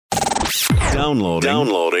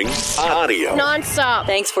Downloading audio. Nonstop.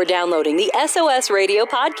 Thanks for downloading the SOS Radio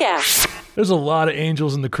podcast. There's a lot of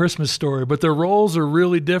angels in the Christmas story, but their roles are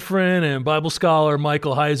really different, and Bible scholar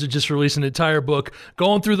Michael Heiser just released an entire book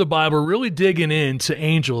going through the Bible, really digging into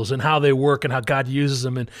angels and how they work and how God uses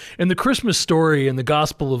them. And in the Christmas story in the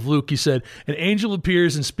Gospel of Luke, he said, an angel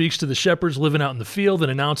appears and speaks to the shepherds living out in the field and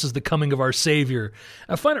announces the coming of our Savior.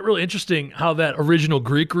 I find it really interesting how that original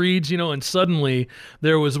Greek reads, and suddenly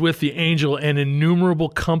there was with the angel an innumerable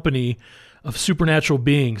company of supernatural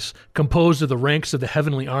beings composed of the ranks of the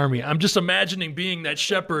heavenly army. I'm just imagining being that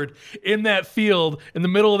shepherd in that field in the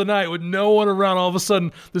middle of the night with no one around. All of a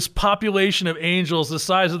sudden, this population of angels the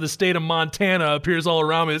size of the state of Montana appears all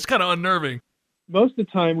around me. It's kind of unnerving. Most of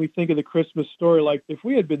the time, we think of the Christmas story like if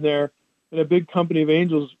we had been there and a big company of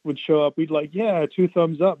angels would show up, we'd like, yeah, 2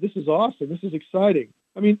 thumbs up. This is awesome. This is exciting.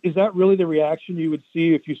 I mean, is that really the reaction you would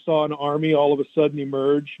see if you saw an army all of a sudden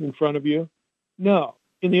emerge in front of you? No.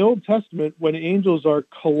 In the Old Testament, when angels are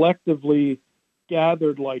collectively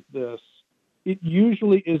gathered like this, it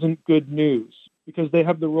usually isn't good news because they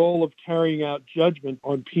have the role of carrying out judgment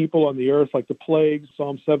on people on the earth, like the plagues.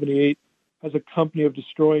 Psalm 78 has a company of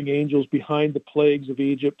destroying angels behind the plagues of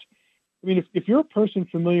Egypt. I mean, if you're a person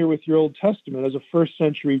familiar with your Old Testament as a first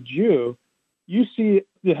century Jew, you see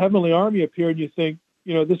the heavenly army appear and you think,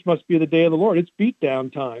 this must be the day of the Lord. It's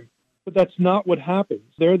beatdown time. But that's not what happens.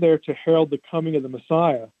 They're there to herald the coming of the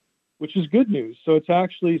Messiah, which is good news. So it's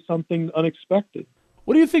actually something unexpected.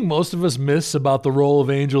 What do you think most of us miss about the role of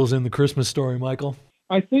angels in the Christmas story, Michael?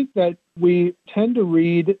 I think that we tend to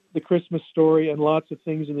read the Christmas story and lots of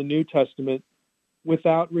things in the New Testament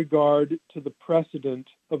without regard to the precedent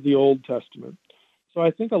of the Old Testament. So I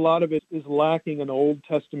think a lot of it is lacking an Old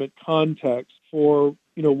Testament context for,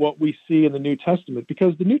 what we see in the New Testament,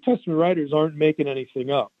 because the New Testament writers aren't making anything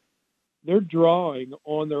up. They're drawing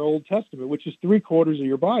on their Old Testament, which is 3/4 of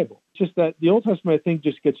your Bible. It's just that the Old Testament, I think,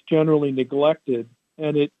 just gets generally neglected,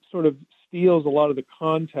 and it sort of steals a lot of the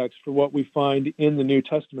context for what we find in the New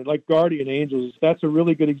Testament. Like guardian angels, that's a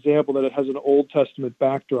really good example that it has an Old Testament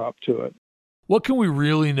backdrop to it. What can we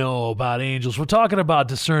really know about angels? We're talking about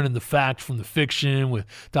discerning the fact from the fiction with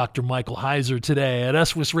Dr. Michael Heiser today at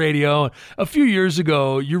SOS Radio. A few years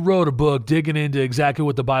ago, you wrote a book digging into exactly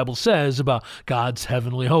what the Bible says about God's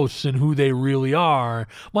heavenly hosts and who they really are.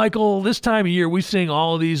 Michael, this time of year, we sing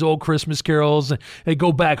all of these old Christmas carols. They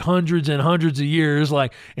go back hundreds and hundreds of years,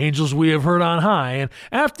 like Angels We Have Heard on High. And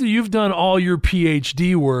after you've done all your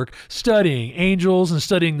PhD work studying angels and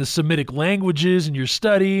studying the Semitic languages in your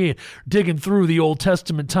study and digging through the Old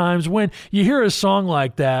Testament times, when you hear a song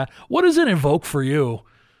like that, what does it invoke for you?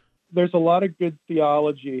 There's a lot of good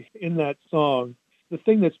theology in that song. The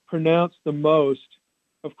thing that's pronounced the most,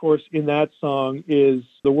 of course, in that song is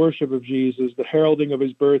the worship of Jesus, the heralding of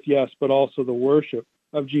his birth, yes, but also the worship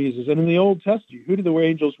of Jesus. And in the Old Testament, who do the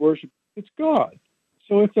angels worship? It's God.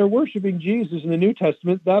 So if they're worshiping Jesus in the New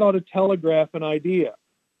Testament, that ought to telegraph an idea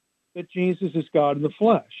that Jesus is God in the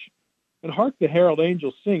flesh. And Hark the Herald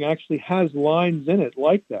Angels Sing actually has lines in it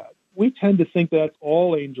like that. We tend to think that's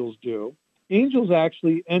all angels do. Angels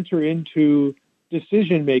actually enter into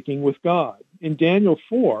decision-making with God. In Daniel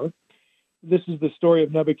 4, this is the story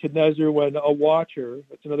of Nebuchadnezzar when a watcher,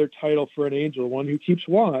 that's another title for an angel, one who keeps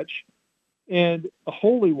watch, and a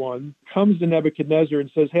holy one comes to Nebuchadnezzar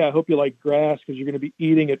and says, hey, I hope you like grass because you're going to be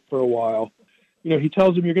eating it for a while. He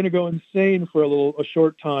tells him you're going to go insane for a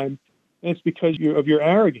short time, and it's because of your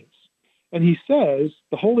arrogance. And he says,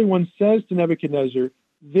 the Holy One says to Nebuchadnezzar,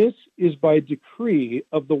 this is by decree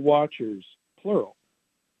of the watchers, plural.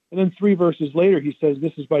 And then 3 verses later, he says,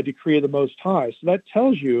 this is by decree of the Most High. So that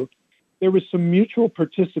tells you there was some mutual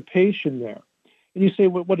participation there. And you say,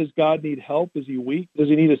 well, what, does God need help? Is he weak? Does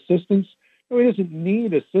he need assistance? No, he doesn't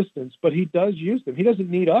need assistance, but he does use them. He doesn't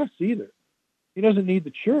need us either. He doesn't need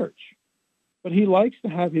the church. But he likes to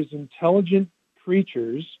have his intelligent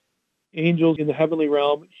creatures, angels in the heavenly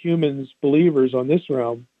realm, humans, believers on this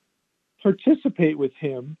realm, participate with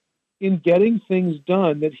him in getting things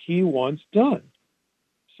done that he wants done.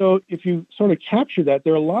 So if you sort of capture that,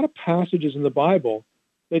 there are a lot of passages in the Bible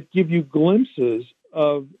that give you glimpses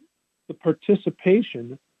of the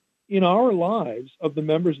participation in our lives of the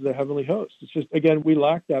members of the heavenly host. It's just, again, we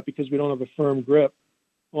lack that because we don't have a firm grip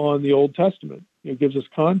on the Old Testament. It gives us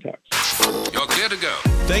context. You're clear to go.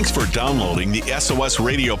 Thanks for downloading the SOS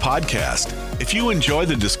Radio podcast. If you enjoy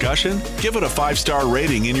the discussion, give it a 5-star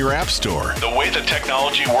rating in your app store. The way the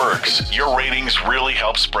technology works, your ratings really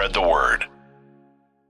help spread the word.